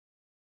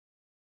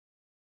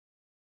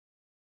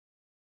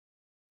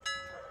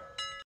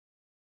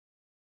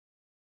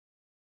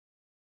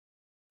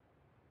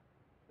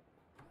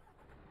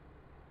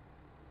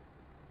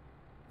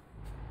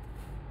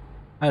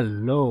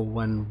Hello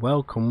and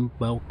welcome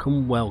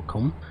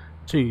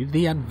to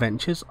the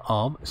adventures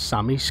of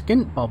Sammy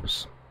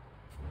Skintbobs.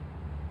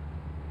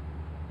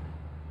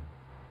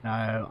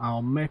 Now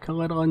I'll make a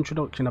little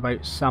introduction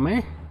about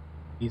Sammy.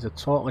 He's a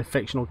totally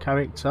fictional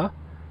character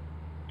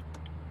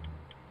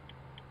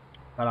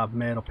that I've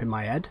made up in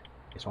my head.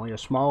 It's only a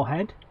small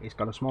head, he's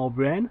got a small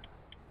brain,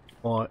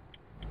 but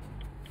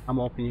I'm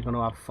hoping you're going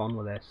to have fun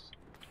with this.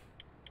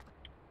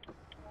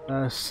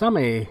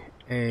 Sammy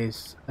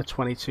is a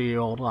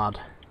 22-year-old lad,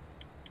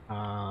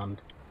 and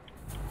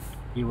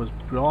he was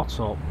brought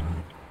up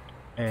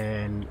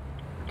in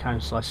a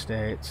council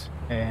estate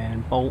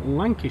in Bolton,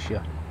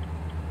 Lancashire.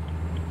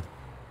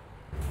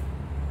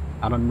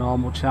 Had a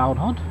normal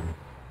childhood,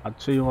 had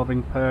two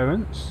loving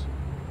parents,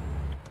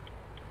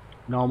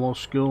 normal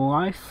school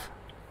life,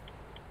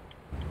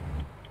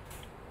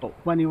 but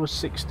when he was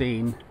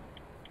 16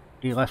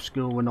 he left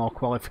school with no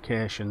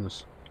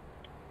qualifications.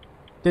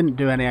 Didn't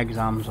do any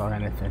exams or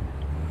anything,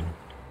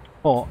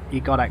 but he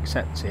got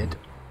accepted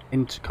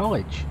into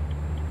college.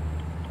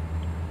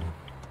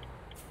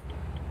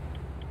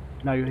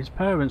 Now his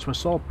parents were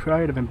so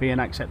proud of him being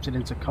accepted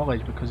into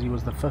college because he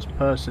was the first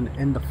person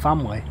in the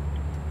family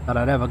that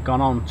had ever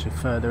gone on to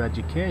further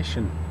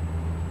education.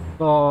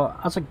 So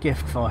as a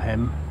gift for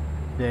him,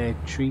 they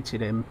treated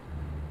him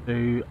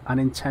to an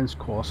intense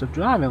course of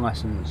driving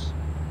lessons.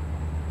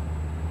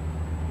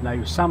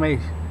 Now Sammy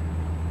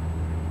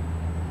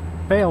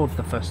failed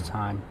the first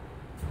time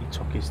he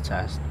took his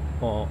test,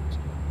 but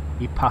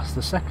he passed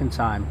the second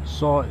time,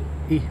 so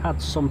he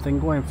had something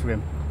going for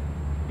him.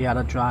 He had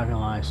a driving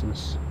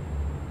license.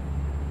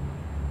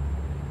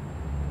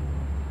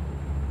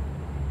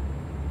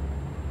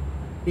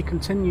 He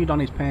continued on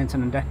his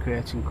painting and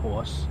decorating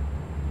course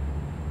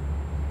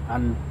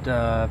and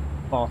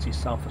bought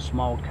himself a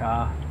small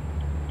car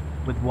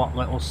with what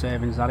little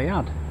savings that he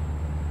had.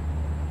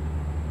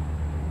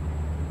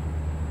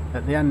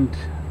 At the end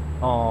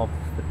of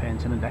the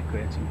painting and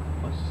decorating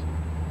course,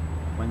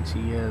 20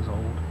 years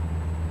old,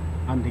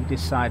 and he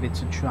decided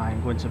to try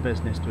and go into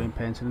business doing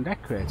painting and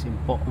decorating,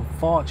 but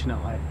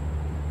unfortunately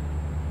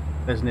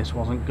business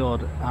wasn't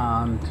good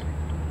and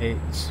it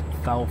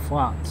fell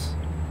flat.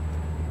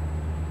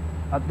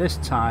 At this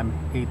time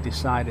he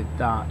decided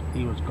that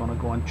he was going to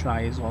go and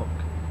try his luck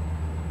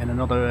in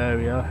another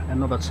area,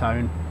 another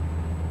town,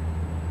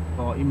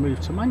 so he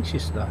moved to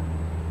Manchester.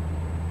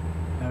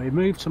 Now he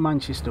moved to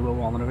Manchester with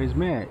one of his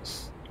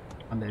mates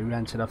and they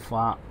rented a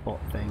flat, but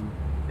things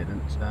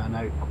didn't turn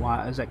out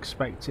quite as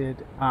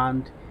expected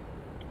and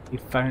he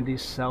found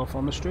himself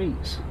on the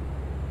streets.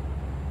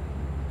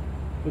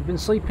 We've been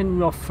sleeping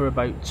rough for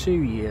about 2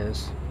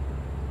 years,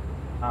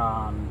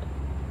 and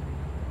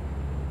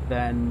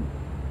then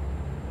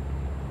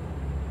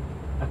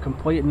a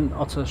complete and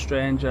utter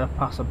stranger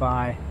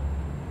passerby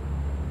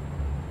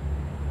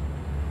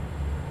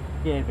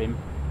gave him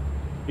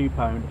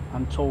 £2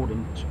 and told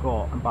him to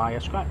go and buy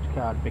a scratch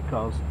card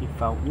because he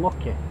felt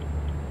lucky.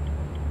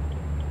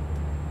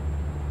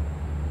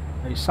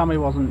 Now, Sammy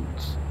wasn't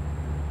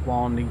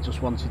one, he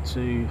just wanted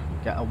to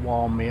get a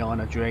warm meal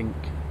and a drink,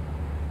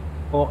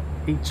 but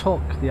he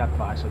took the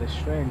advice of this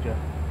stranger.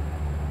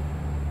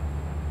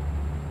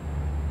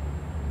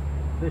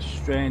 This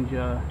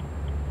stranger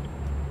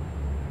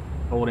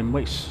told him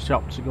which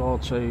shop to go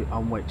to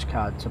and which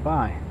card to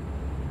buy.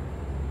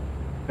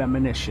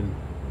 Premonition.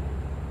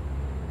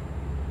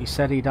 He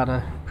said he'd had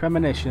a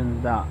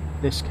premonition that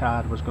this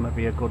card was going to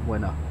be a good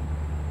winner.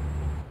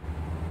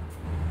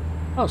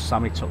 Well,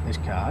 Sammy took this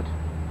card,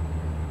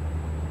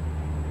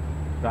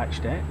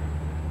 scratched it,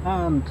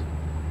 and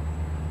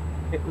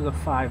it was a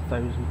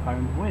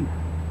 £5,000 win.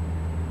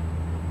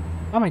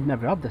 Sammy'd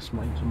never had this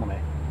much money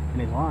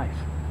in his life,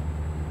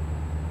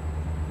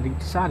 and he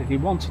decided he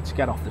wanted to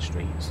get off the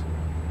streets.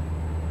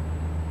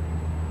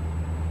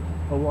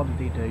 But what did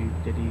he do?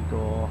 Did he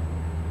go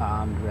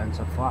and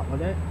rent a flat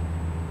with it?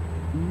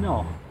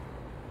 No.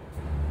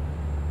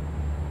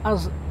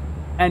 As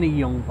any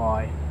young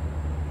boy,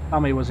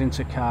 Sammy was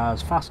into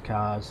cars, fast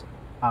cars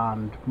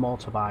and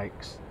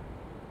motorbikes,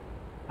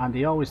 and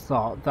he always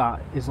thought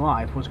that his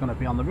life was going to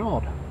be on the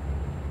road.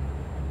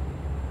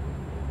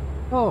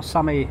 So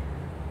Sammy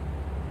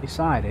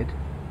decided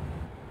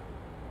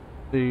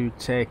to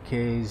take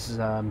his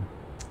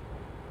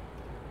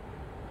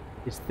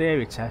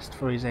theory test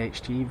for his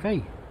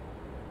HGV.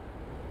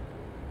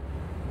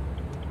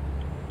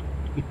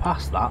 He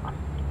passed that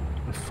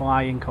with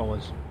flying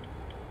colours.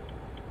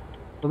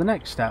 So the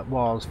next step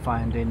was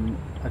finding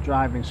a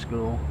driving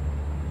school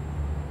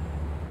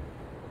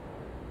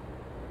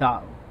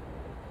that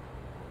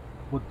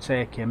would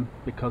take him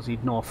because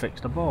he'd no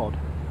fixed aboard.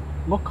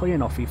 Luckily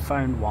enough he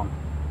found one.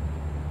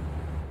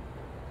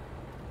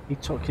 He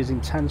took his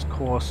intense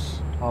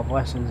course of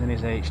lessons in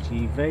his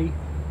HGV,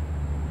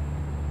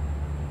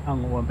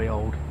 and lo and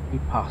behold, he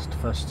passed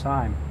first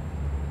time.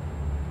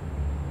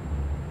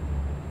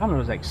 Anna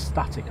was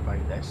ecstatic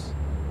about this,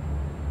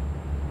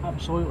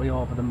 absolutely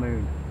over the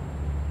moon.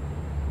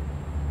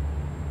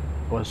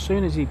 But as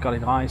soon as he got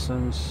his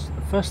license,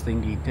 the first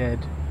thing he did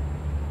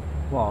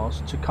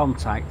was to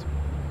contact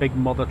big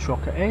mother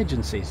trucker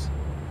agencies.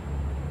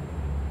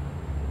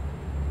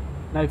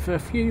 Now for a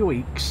few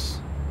weeks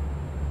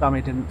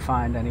Sammy didn't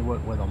find any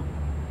work with them.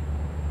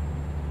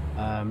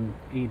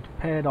 He'd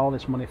paid all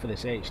this money for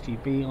this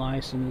HGV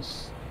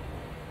license,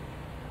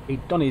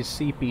 he'd done his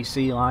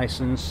CPC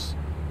license,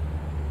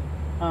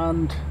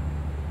 and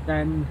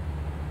then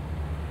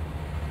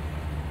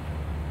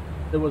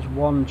there was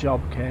one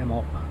job came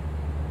up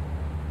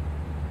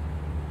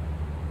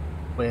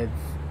with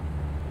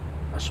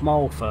a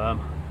small firm,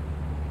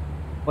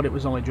 but it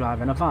was only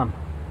driving a van.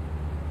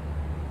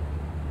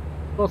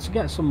 But to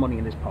get some money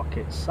in his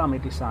pocket, Sammy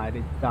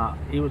decided that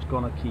he was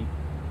going to keep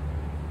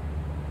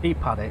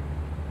at it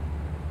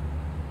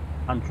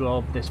and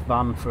drove this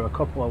van for a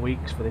couple of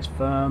weeks for this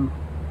firm,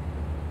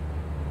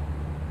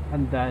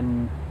 and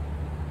then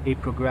he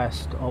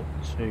progressed up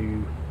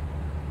to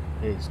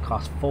his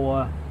class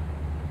 4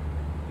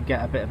 to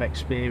get a bit of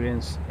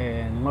experience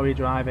in lorry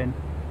driving,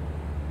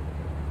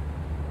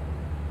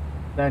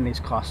 then his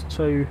class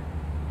 2,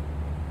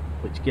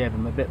 which gave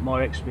him a bit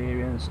more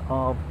experience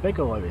of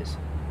bigger lorries.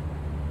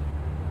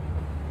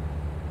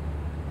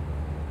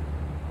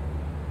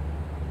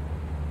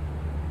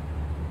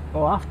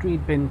 Well, after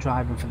he'd been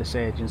driving for this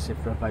agency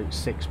for about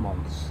 6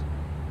 months,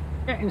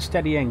 getting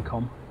steady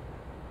income,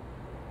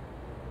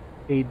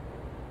 he'd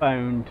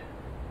found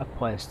a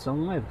place to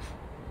live.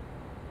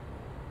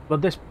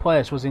 But this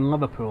place was in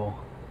Liverpool.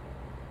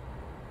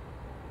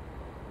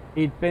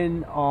 He'd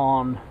been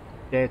on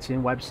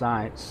dating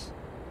websites,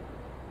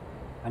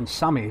 and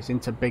Sammy's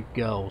into big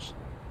girls,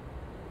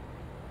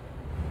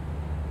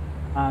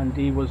 and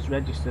he was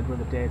registered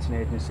with a dating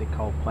agency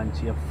called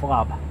Plenty of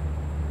Flab,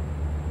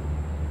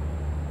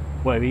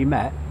 where he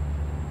met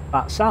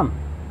Fat Sam.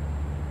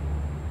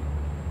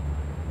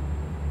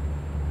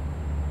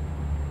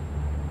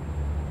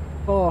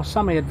 So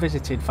Sammy had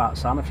visited Fat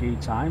Sam a few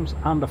times,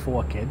 and the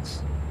 4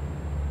 kids.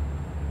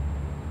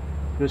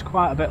 He was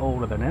quite a bit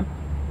older than him,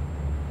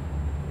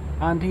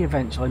 and he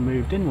eventually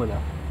moved in with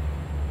her.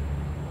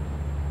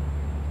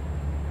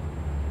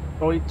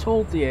 So he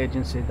told the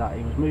agency that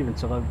he was moving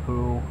to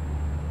Liverpool,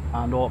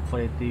 and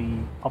hopefully the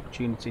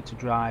opportunity to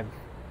drive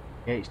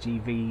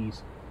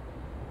HGVs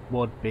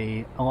would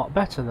be a lot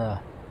better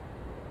there.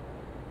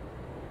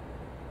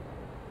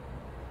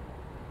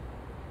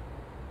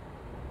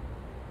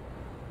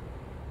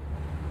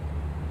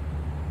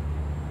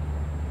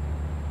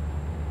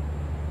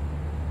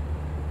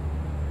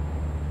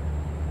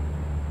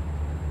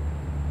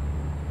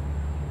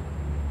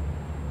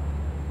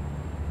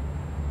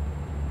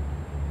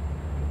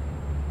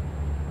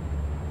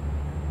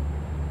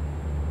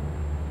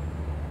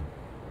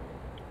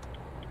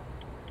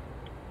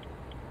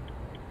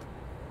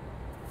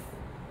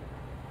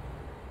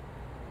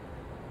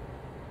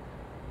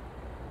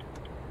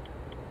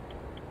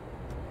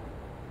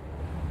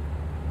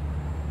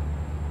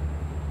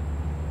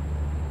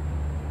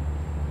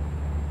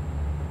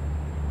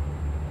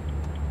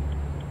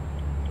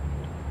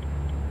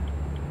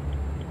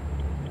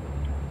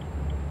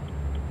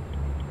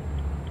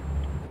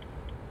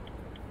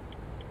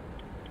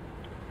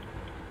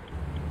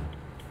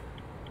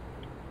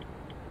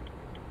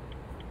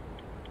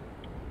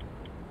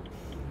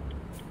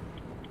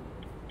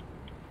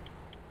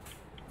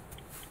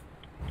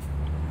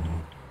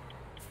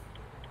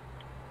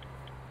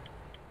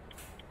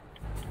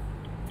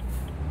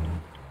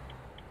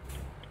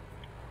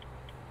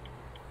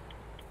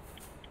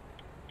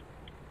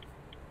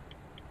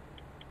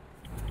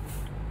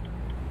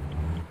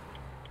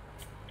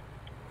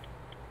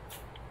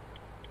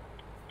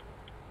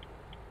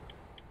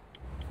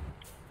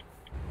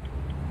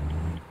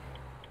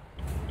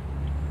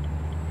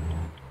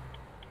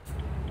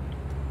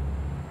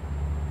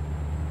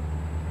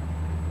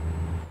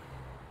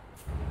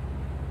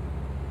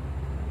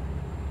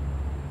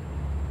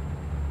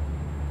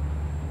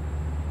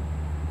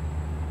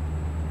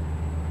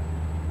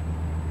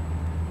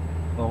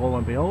 Well, lo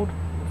and behold,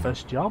 the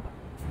first job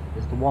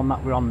is the one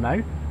that we're on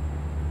now,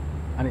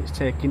 and it's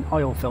taking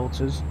oil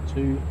filters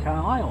to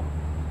Carlisle.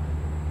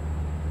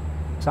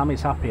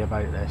 Sammy's happy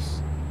about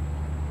this.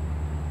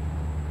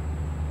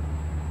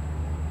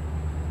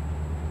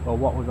 Well,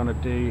 what we're going to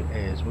do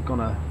is we're going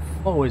to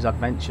follow his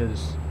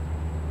adventures,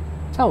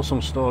 tell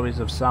some stories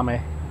of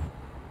Sammy,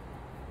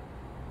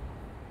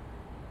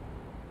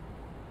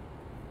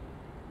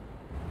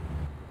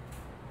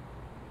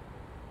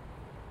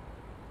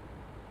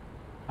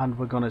 and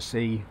we're going to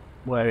see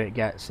where it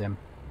gets him.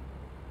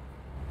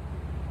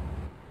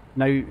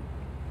 Now,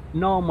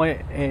 normally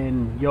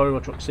in Euro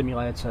Truck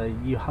Simulator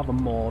you have a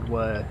mode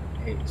where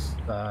it's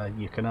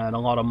you can earn a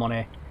lot of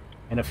money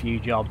in a few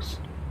jobs,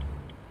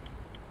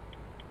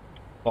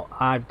 but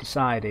I've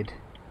decided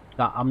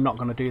that I'm not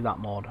going to do that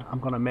mode.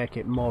 I'm going to make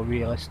it more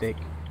realistic.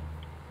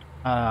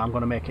 I'm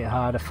going to make it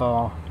harder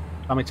for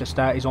Sammy to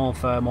start his own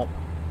firm up,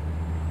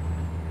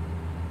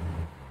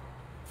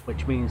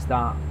 which means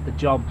that the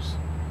jobs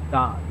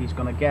that he's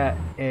going to get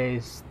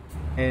is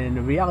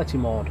in reality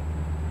mode,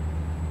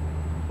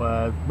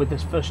 where with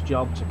this first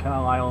job to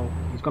Carlisle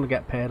he's going to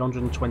get paid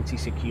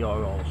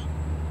 €126.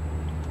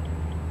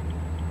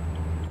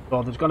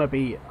 So there's going to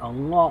be a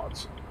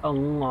lot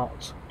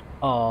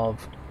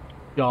of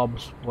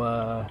jobs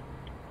where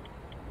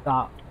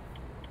that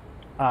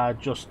are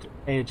just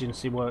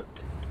agency work,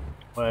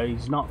 where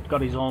he's not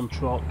got his own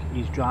truck,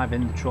 he's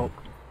driving the truck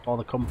for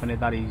the company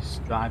that he's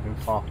driving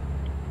for.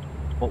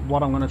 But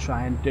what I'm going to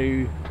try and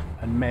do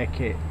and make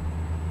it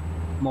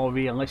more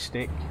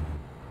realistic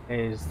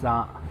is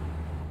that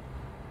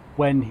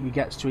when he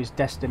gets to his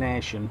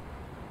destination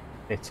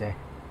city, I'm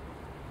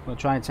going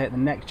to try and take the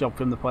next job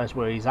from the place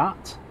where he's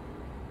at,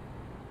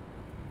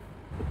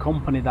 the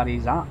company that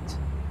he's at,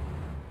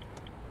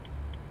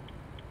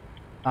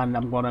 and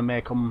I'm going to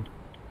make them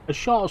as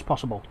short as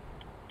possible.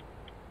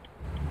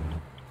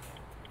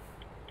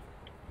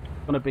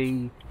 It's going to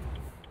be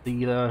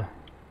either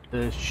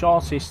the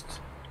shortest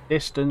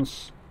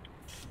distance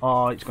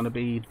or it's going to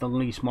be the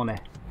least money,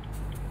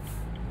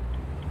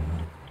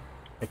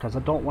 because I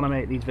don't want to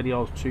make these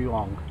videos too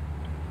long.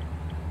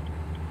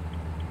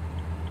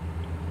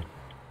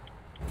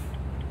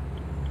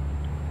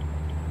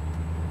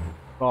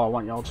 So I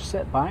want you all to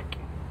sit back.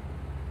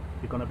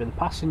 You're going to be the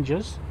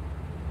passengers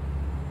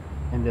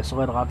in this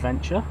little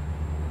adventure.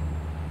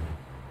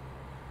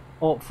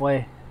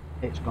 Hopefully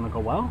it's going to go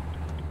well.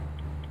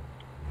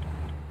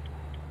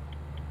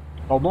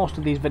 Well, most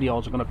of these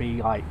videos are going to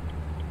be like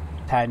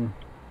 10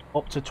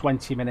 up to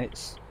 20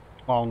 minutes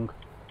long,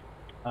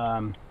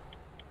 but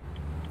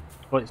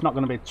it's not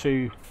going to be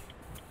too.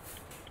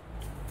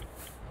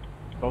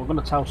 So we're going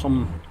to tell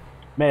some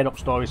made up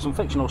stories, some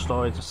fictional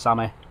stories of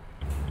Sammy,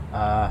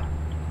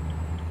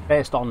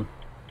 based on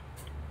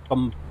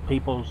some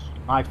people's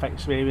life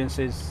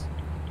experiences,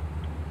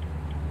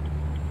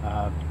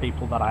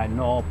 people that I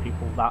know,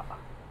 people that,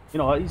 you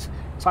know, it's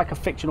like a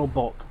fictional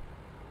book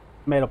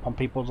made up on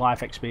people's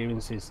life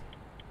experiences.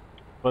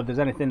 But if there's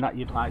anything that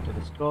you'd like to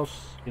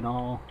discuss, you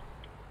know,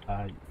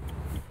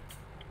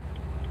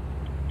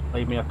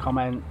 leave me a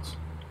comment.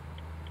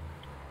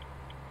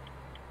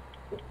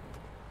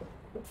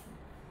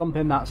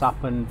 Something that's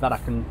happened that I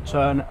can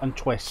turn and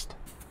twist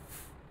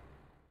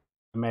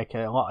and make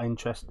it a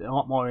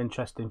lot more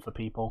interesting for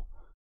people.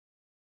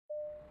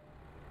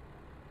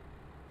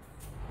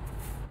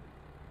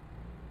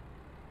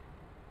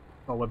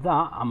 So with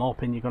that, I'm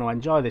hoping you're going to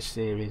enjoy this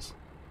series.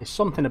 It's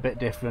something a bit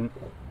different,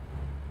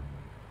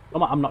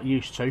 something I'm not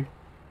used to.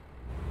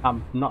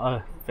 I'm not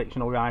a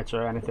fictional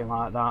writer or anything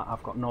like that.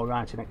 I've got no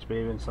writing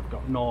experience. I've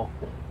got no...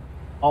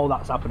 All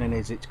that's happening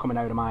is it's coming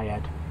out of my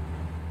head.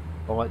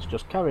 So let's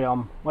just carry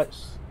on.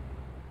 Let's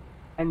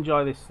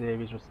enjoy this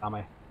series with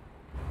Sammy.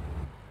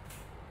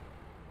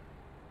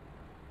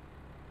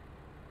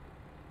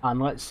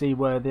 And let's see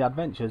where the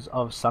adventures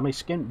of Sammy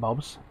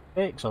Skintbobs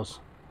takes us.